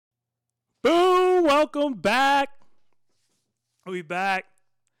Welcome back. We back.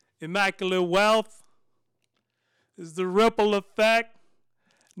 Immaculate Wealth is the ripple effect,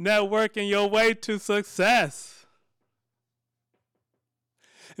 networking your way to success.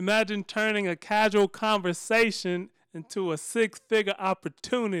 Imagine turning a casual conversation into a six-figure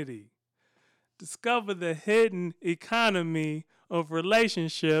opportunity. Discover the hidden economy of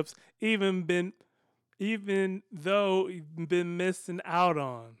relationships even though you've been missing out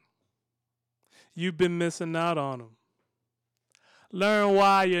on. You've been missing out on them. Learn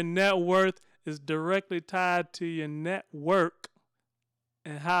why your net worth is directly tied to your network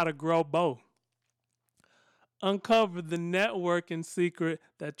and how to grow both. Uncover the networking secret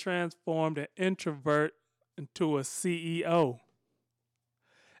that transformed an introvert into a CEO.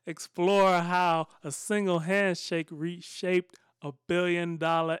 Explore how a single handshake reshaped a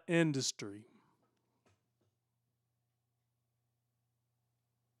billion-dollar industry.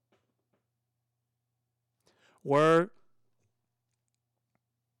 Word.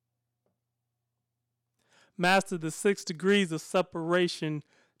 Master the 6 degrees of separation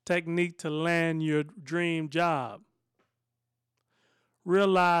technique to land your dream job.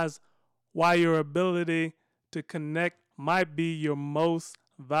 Realize why your ability to connect might be your most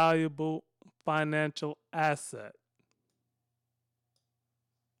valuable financial asset.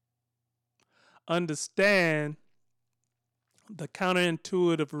 Understand the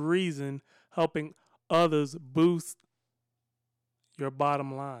counterintuitive reason helping others boost your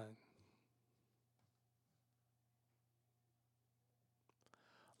bottom line.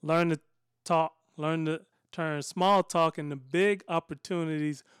 Learn to turn small talk into big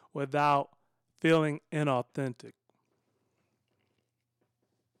opportunities without feeling inauthentic.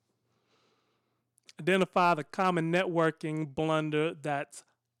 Identify the common networking blunder that's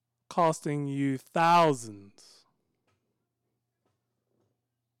costing you thousands.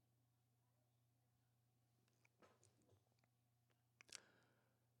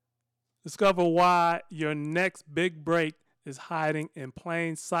 Discover why your next big break is hiding in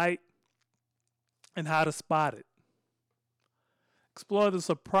plain sight and how to spot it. Explore the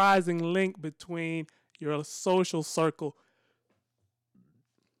surprising link between your social circle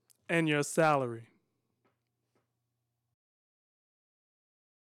and your salary.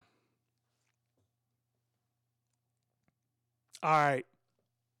 All right.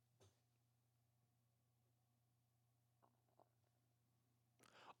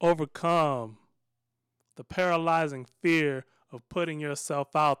 Overcome the paralyzing fear of putting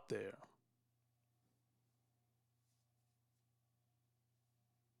yourself out there.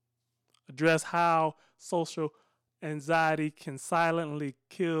 Address how social anxiety can silently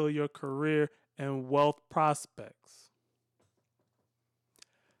kill your career and wealth prospects.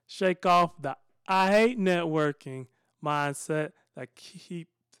 Shake off the I hate networking mindset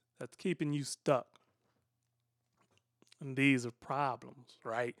that's keeping you stuck. And these are problems,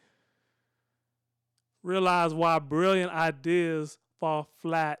 right? Realize why brilliant ideas fall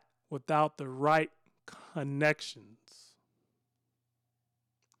flat without the right connections.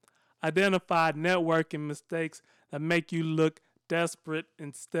 Identify networking mistakes that make you look desperate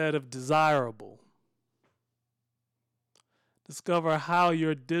instead of desirable. Discover how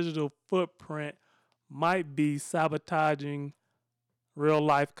your digital footprint might be sabotaging real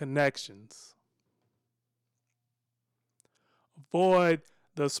life connections. Avoid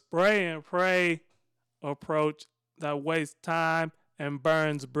the spray and pray approach that wastes time and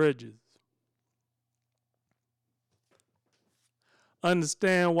burns bridges.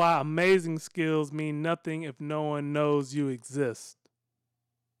 Understand why amazing skills mean nothing if no one knows you exist.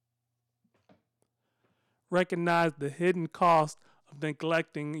 Recognize the hidden cost of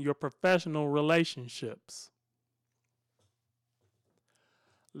neglecting your professional relationships.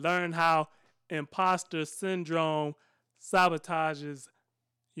 Learn how imposter syndrome sabotages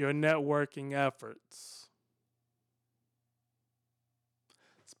your networking efforts.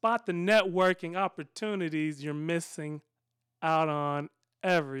 Spot the networking opportunities you're missing out on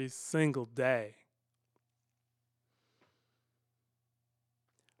every single day.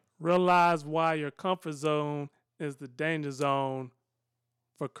 Realize why your comfort zone is the danger zone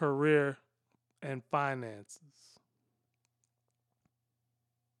for career and finances.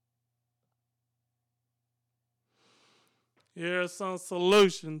 Here are some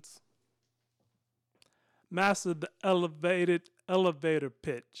solutions. Master the elevator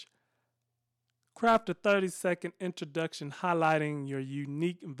pitch. Craft a 30-second introduction highlighting your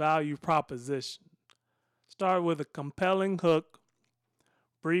unique value proposition. Start with a compelling hook,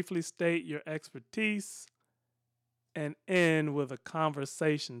 briefly state your expertise, and end with a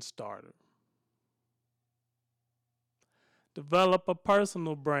conversation starter. Develop a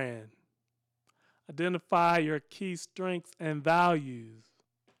personal brand. Identify your key strengths and values.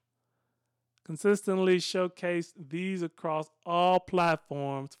 Consistently showcase these across all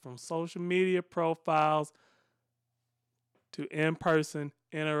platforms, from social media profiles to in person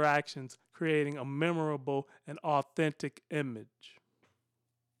interactions, creating a memorable and authentic image.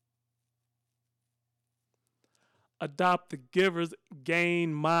 Adopt the giver's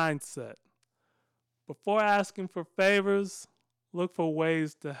gain mindset. Before asking for favors, look for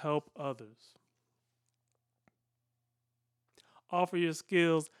ways to help others. Offer your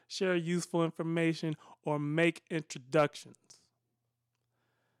skills, share useful information, or make introductions.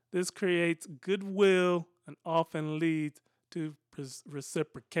 This creates goodwill and often leads to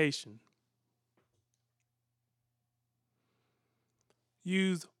reciprocation.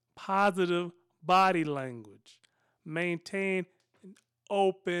 Use positive body language. Maintain an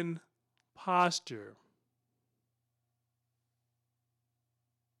open posture.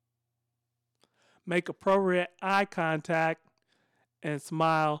 Make appropriate eye contact and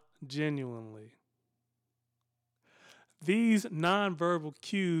smile genuinely. These nonverbal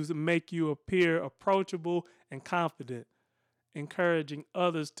cues make you appear approachable and confident, encouraging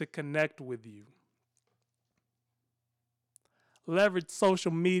others to connect with you. Leverage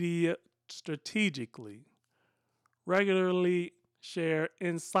social media strategically. Regularly share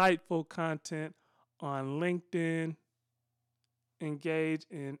insightful content on LinkedIn. Engage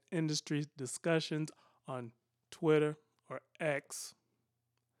in industry discussions on Twitter or X.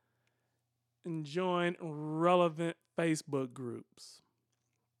 And join relevant Facebook groups.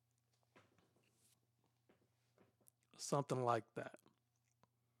 Something like that.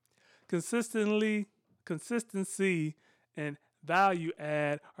 Consistency and value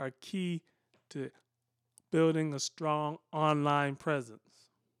add are key to building a strong online presence.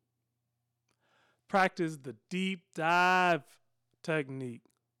 Practice the deep dive technique.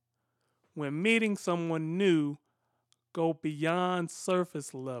 When meeting someone new, go beyond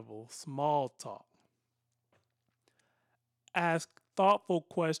surface level small talk. Ask thoughtful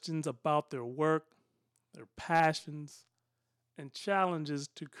questions about their work, their passions, and challenges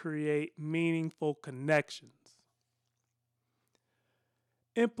to create meaningful connections.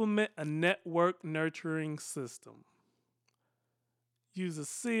 Implement a network nurturing system. Use a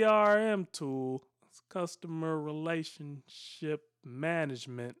CRM tool, customer relationship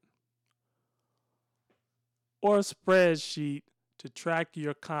management, or a spreadsheet to track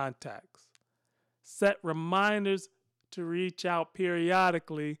your contacts. Set reminders to reach out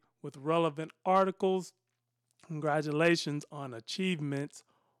periodically with relevant articles, congratulations on achievements,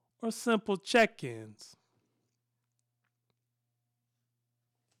 or simple check ins.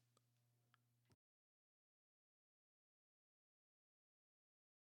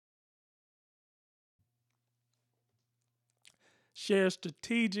 Share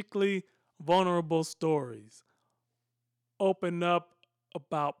strategically vulnerable stories. Open up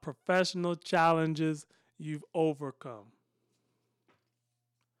about professional challenges you've overcome.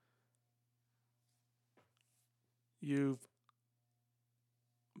 You've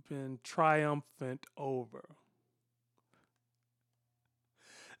been triumphant over.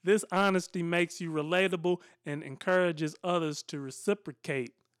 This honesty makes you relatable and encourages others to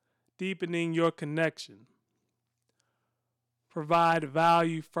reciprocate, deepening your connection. Provide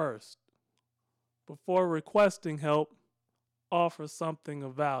value first. Before requesting help, offer something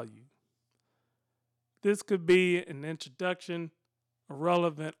of value. This could be an introduction, a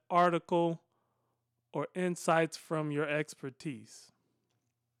relevant article, or insights from your expertise.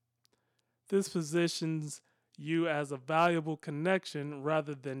 This positions you as a valuable connection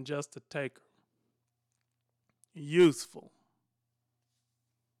rather than just a taker. Useful.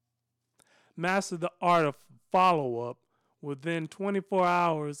 Master the art of follow up. Within 24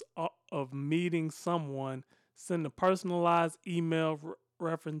 hours of meeting someone, send a personalized email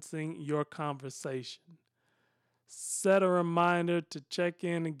referencing your conversation. Set a reminder to check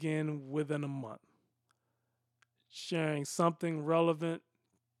in again within a month, sharing something relevant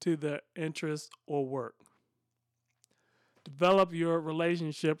to their interests or work. Develop your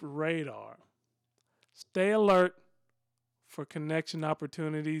relationship radar. Stay alert for connection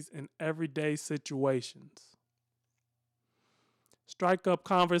opportunities in everyday situations. Strike up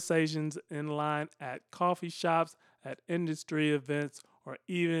conversations in line at coffee shops, at industry events, or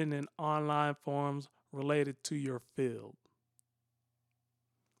even in online forums related to your field.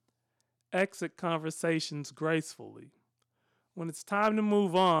 Exit conversations gracefully. When it's time to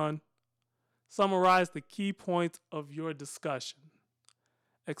move on, summarize the key points of your discussion.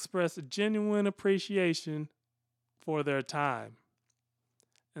 Express a genuine appreciation for their time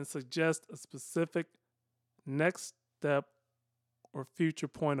and suggest a specific next step or future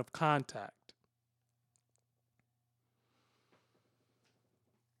point of contact.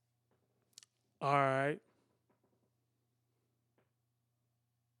 All right.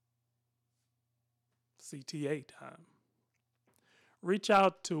 CTA time. Reach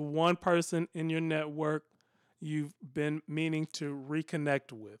out to one person in your network you've been meaning to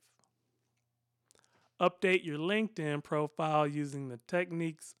reconnect with. Update your LinkedIn profile using the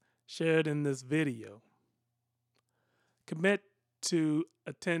techniques shared in this video. Commit to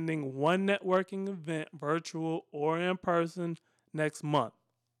attending one networking event, virtual or in person, next month.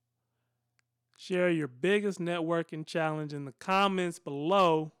 Share your biggest networking challenge in the comments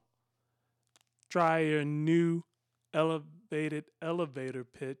below. Try your new elevated elevator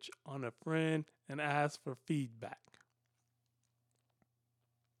pitch on a friend and ask for feedback.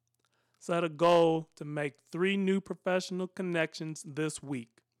 Set a goal to make 3 new professional connections this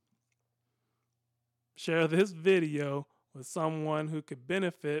week. Share this video with someone who could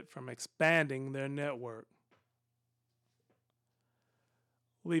benefit from expanding their network.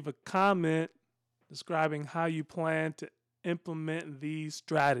 Leave a comment describing how you plan to implement these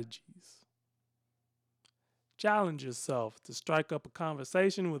strategies. Challenge yourself to strike up a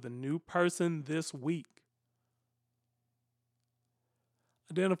conversation with a new person this week.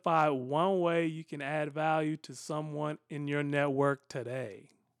 Identify one way you can add value to someone in your network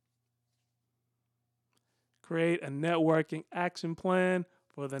today. Create a networking action plan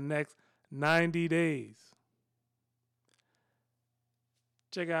for the next 90 days.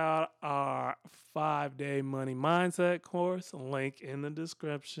 Check out our 5-day money mindset course, link in the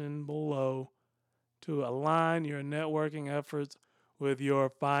description below, to align your networking efforts with your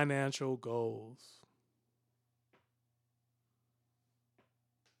financial goals.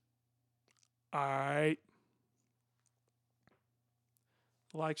 All right.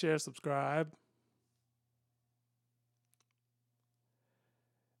 Like, share, subscribe.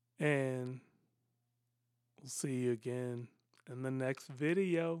 And we'll see you again in the next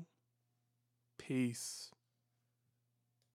video. Peace.